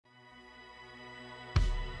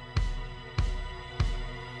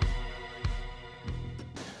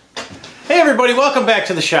everybody, welcome back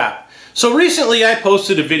to the shop. So recently I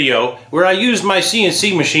posted a video where I used my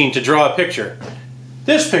CNC machine to draw a picture.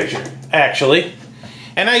 This picture, actually.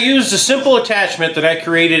 And I used a simple attachment that I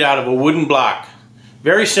created out of a wooden block.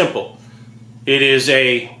 Very simple. It is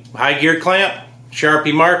a high gear clamp,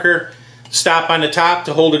 Sharpie marker, stop on the top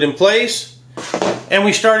to hold it in place, and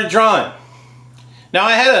we started drawing. Now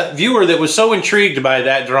I had a viewer that was so intrigued by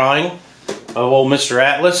that drawing of old Mr.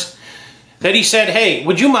 Atlas that he said, hey,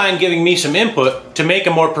 would you mind giving me some input to make a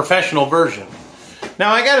more professional version?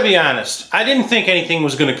 Now I gotta be honest, I didn't think anything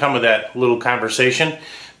was gonna come of that little conversation,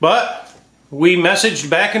 but we messaged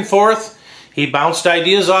back and forth. He bounced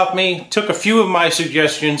ideas off me, took a few of my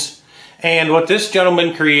suggestions, and what this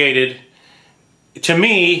gentleman created, to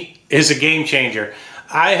me, is a game changer.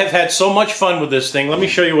 I have had so much fun with this thing. Let me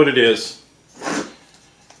show you what it is.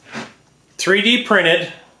 3D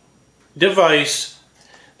printed device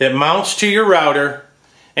that mounts to your router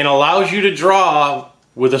and allows you to draw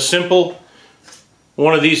with a simple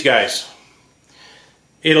one of these guys.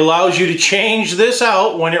 It allows you to change this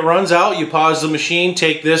out when it runs out. You pause the machine,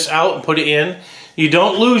 take this out and put it in. You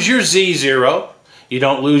don't lose your Z0. You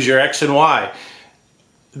don't lose your X and Y.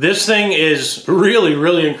 This thing is really,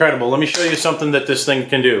 really incredible. Let me show you something that this thing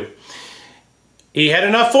can do. He had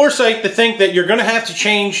enough foresight to think that you're going to have to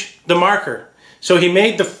change the marker. So he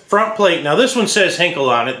made the front plate. Now this one says Hinkle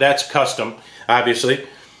on it. That's custom, obviously.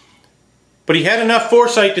 But he had enough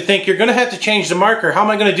foresight to think you're going to have to change the marker. How am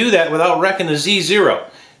I going to do that without wrecking the Z0?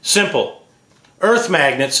 Simple. Earth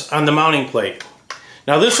magnets on the mounting plate.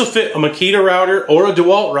 Now this will fit a Makita router or a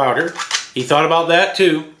Dewalt router. He thought about that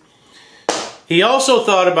too. He also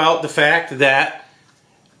thought about the fact that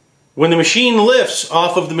when the machine lifts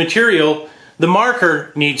off of the material, the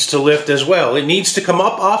marker needs to lift as well. It needs to come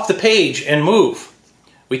up off the page and move.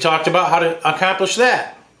 We talked about how to accomplish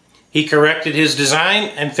that. He corrected his design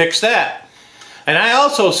and fixed that. And I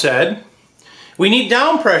also said we need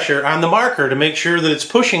down pressure on the marker to make sure that it's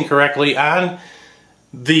pushing correctly on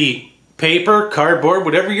the paper, cardboard,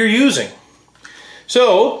 whatever you're using.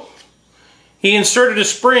 So he inserted a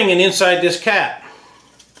spring inside this cap.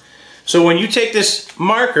 So when you take this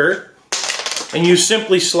marker and you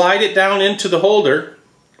simply slide it down into the holder,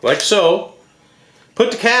 like so,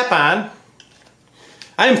 put the cap on.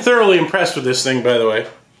 I am thoroughly impressed with this thing, by the way.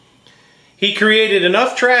 He created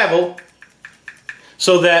enough travel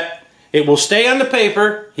so that it will stay on the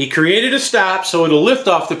paper. He created a stop so it'll lift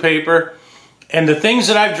off the paper, and the things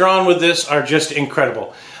that I've drawn with this are just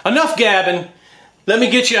incredible. Enough gabbing. Let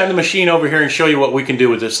me get you on the machine over here and show you what we can do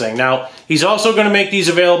with this thing. Now, he's also going to make these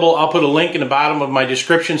available. I'll put a link in the bottom of my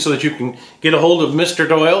description so that you can get a hold of Mr.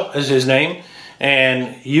 Doyle, as his name,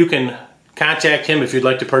 and you can contact him if you'd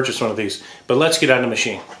like to purchase one of these. But let's get on the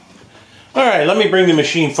machine. All right, let me bring the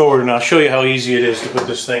machine forward and I'll show you how easy it is to put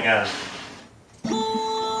this thing on.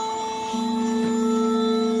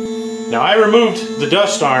 Now, I removed the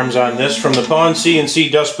dust arms on this from the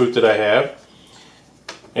PWNCNC dust boot that I have.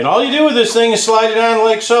 And all you do with this thing is slide it on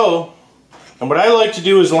like so. And what I like to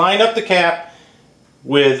do is line up the cap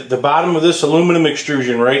with the bottom of this aluminum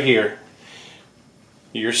extrusion right here.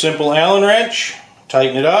 Your simple Allen wrench,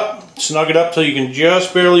 tighten it up, snug it up till you can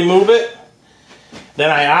just barely move it. Then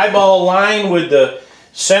I eyeball line with the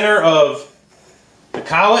center of the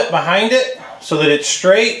collet behind it so that it's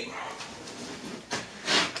straight.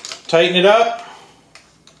 Tighten it up.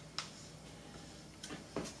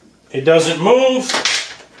 It doesn't move.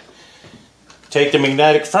 Take the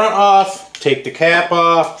magnetic front off, take the cap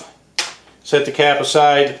off, set the cap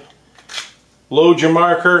aside, load your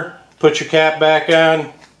marker, put your cap back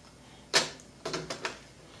on,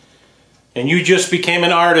 and you just became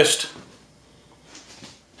an artist.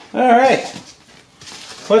 Alright,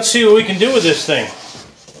 let's see what we can do with this thing.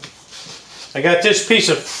 I got this piece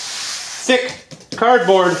of thick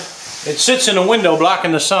cardboard. It sits in a window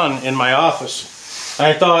blocking the sun in my office.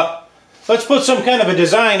 I thought, let's put some kind of a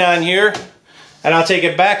design on here. And I'll take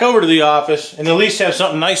it back over to the office and at least have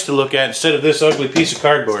something nice to look at instead of this ugly piece of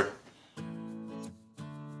cardboard.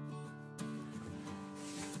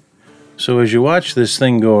 So as you watch this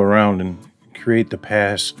thing go around and create the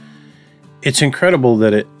pass, it's incredible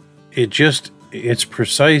that it's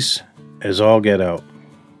precise as all get out.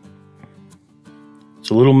 It's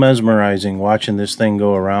a little mesmerizing watching this thing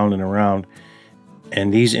go around and around,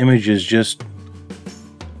 and these images just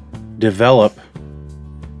develop,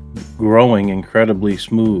 growing incredibly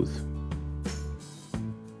smooth.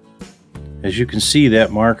 As you can see, that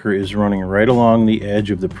marker is running right along the edge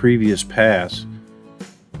of the previous pass.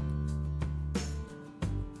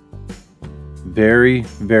 Very,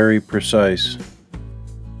 very precise.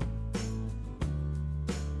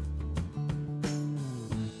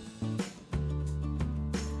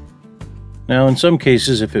 Now in some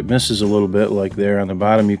cases, if it misses a little bit, like there on the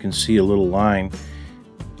bottom you can see a little line,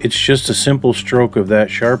 it's just a simple stroke of that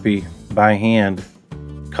Sharpie by hand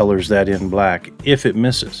colors that in black if it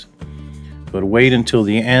misses. But wait until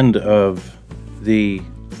the end of the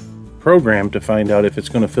program to find out if it's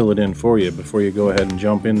going to fill it in for you before you go ahead and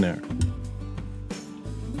jump in there.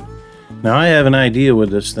 Now I have an idea with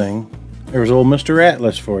this thing. There's old Mr.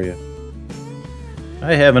 Atlas for you.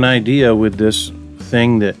 I have an idea with this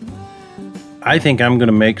thing that I think I'm going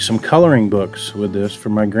to make some coloring books with this for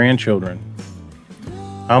my grandchildren.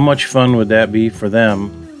 How much fun would that be for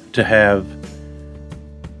them to have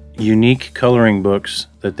unique coloring books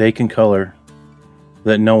that they can color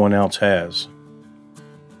that no one else has?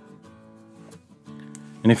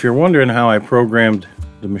 And if you're wondering how I programmed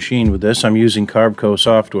the machine with this, I'm using Carveco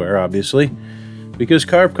software, obviously, because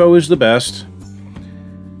Carveco is the best.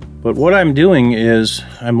 But what I'm doing is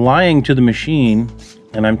I'm lying to the machine,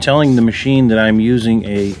 and I'm telling the machine that I'm using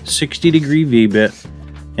a 60-degree V-bit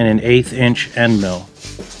and an 1/8 inch end mill.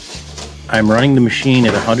 I'm running the machine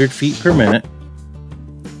at 100 feet per minute,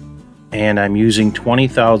 and I'm using 20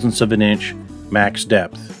 thousandths of an inch max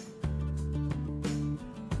depth.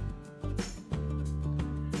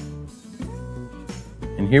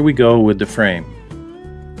 And here we go with the frame.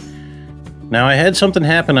 Now I had something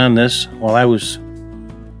happen on this while I was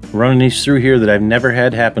running these through here that I've never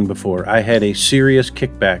had happen before. I had a serious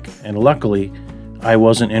kickback, and luckily I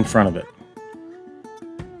wasn't in front of it.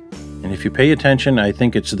 And if you pay attention, I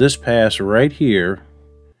think it's this pass right here.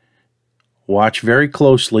 Watch very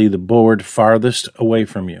closely the board farthest away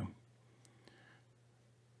from you.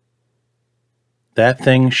 That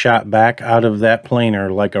thing shot back out of that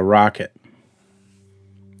planer like a rocket.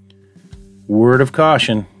 Word of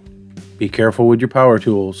caution, be careful with your power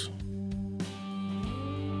tools.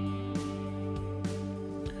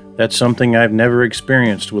 That's something I've never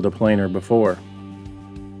experienced with a planer before.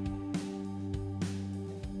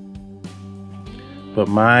 But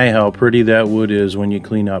my, how pretty that wood is when you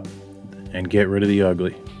clean up and get rid of the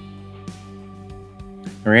ugly.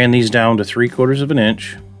 I ran these down to 3/4 of an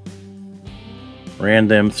inch. Ran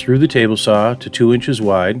them through the table saw to 2 inches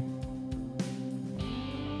wide.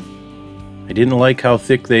 I didn't like how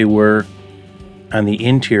thick they were on the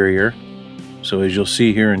interior, so as you'll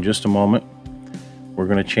see here in just a moment, we're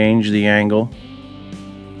going to change the angle.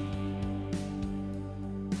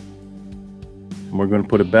 And we're going to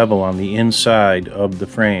put a bevel on the inside of the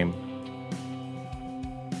frame.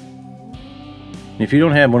 And if you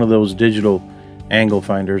don't have one of those digital angle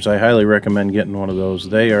finders, I highly recommend getting one of those.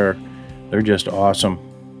 They're just awesome.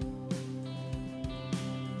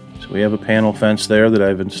 So we have a panel fence there that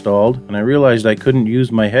I've installed, and I realized I couldn't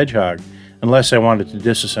use my hedgehog unless I wanted to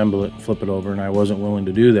disassemble it and flip it over, and I wasn't willing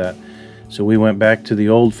to do that. So we went back to the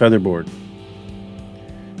old featherboard.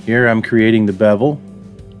 Here I'm creating the bevel,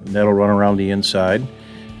 and that'll run around the inside.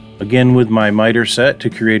 Again with my miter set to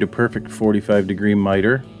create a perfect 45-degree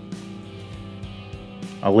miter.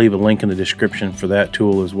 I'll leave a link in the description for that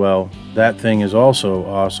tool as well. That thing is also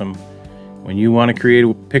awesome. When you want to create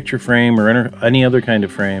a picture frame or any other kind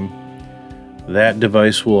of frame, that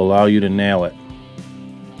device will allow you to nail it.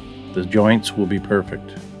 The joints will be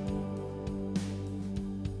perfect.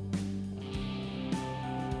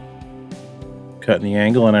 Cutting the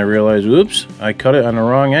angle, and I realized, oops, I cut it on the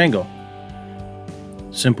wrong angle.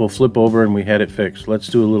 Simple flip over and we had it fixed. Let's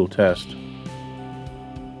do a little test.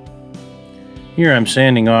 Here I'm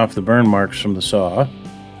sanding off the burn marks from the saw.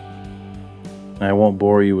 I won't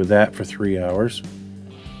bore you with that for 3 hours.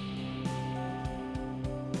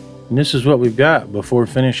 And this is what we've got before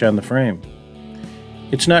finish on the frame.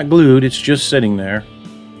 It's not glued, it's just sitting there,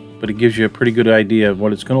 but it gives you a pretty good idea of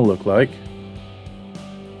what it's going to look like.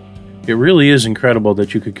 It really is incredible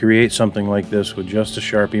that you could create something like this with just a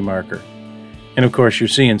Sharpie marker. And of course your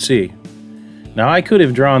CNC. Now I could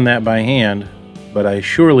have drawn that by hand, but I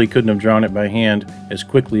surely couldn't have drawn it by hand as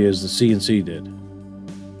quickly as the CNC did.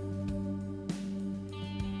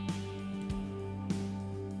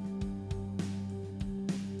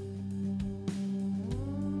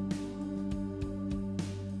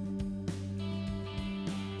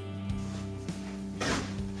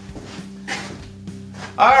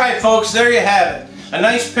 Alright folks, there you have it. A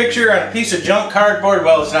nice picture on a piece of junk cardboard.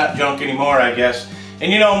 Well, it's not junk anymore, I guess.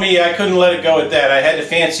 And you know me, I couldn't let it go at that. I had to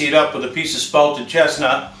fancy it up with a piece of spalted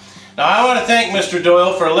chestnut. Now I want to thank Mr.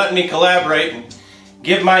 Doyle for letting me collaborate and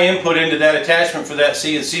give my input into that attachment for that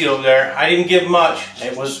CNC over there. I didn't give much.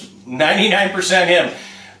 It was 99% him.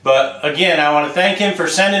 But again, I want to thank him for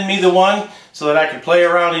sending me the one so that I could play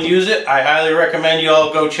around and use it. I highly recommend you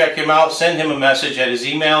all go check him out. Send him a message at his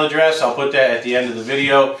email address. I'll put that at the end of the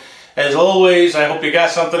video. As always, I hope you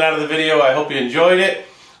got something out of the video. I hope you enjoyed it.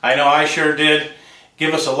 I know I sure did.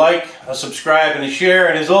 Give us a like, a subscribe, and a share.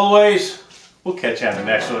 And as always, we'll catch you on the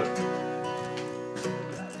next one.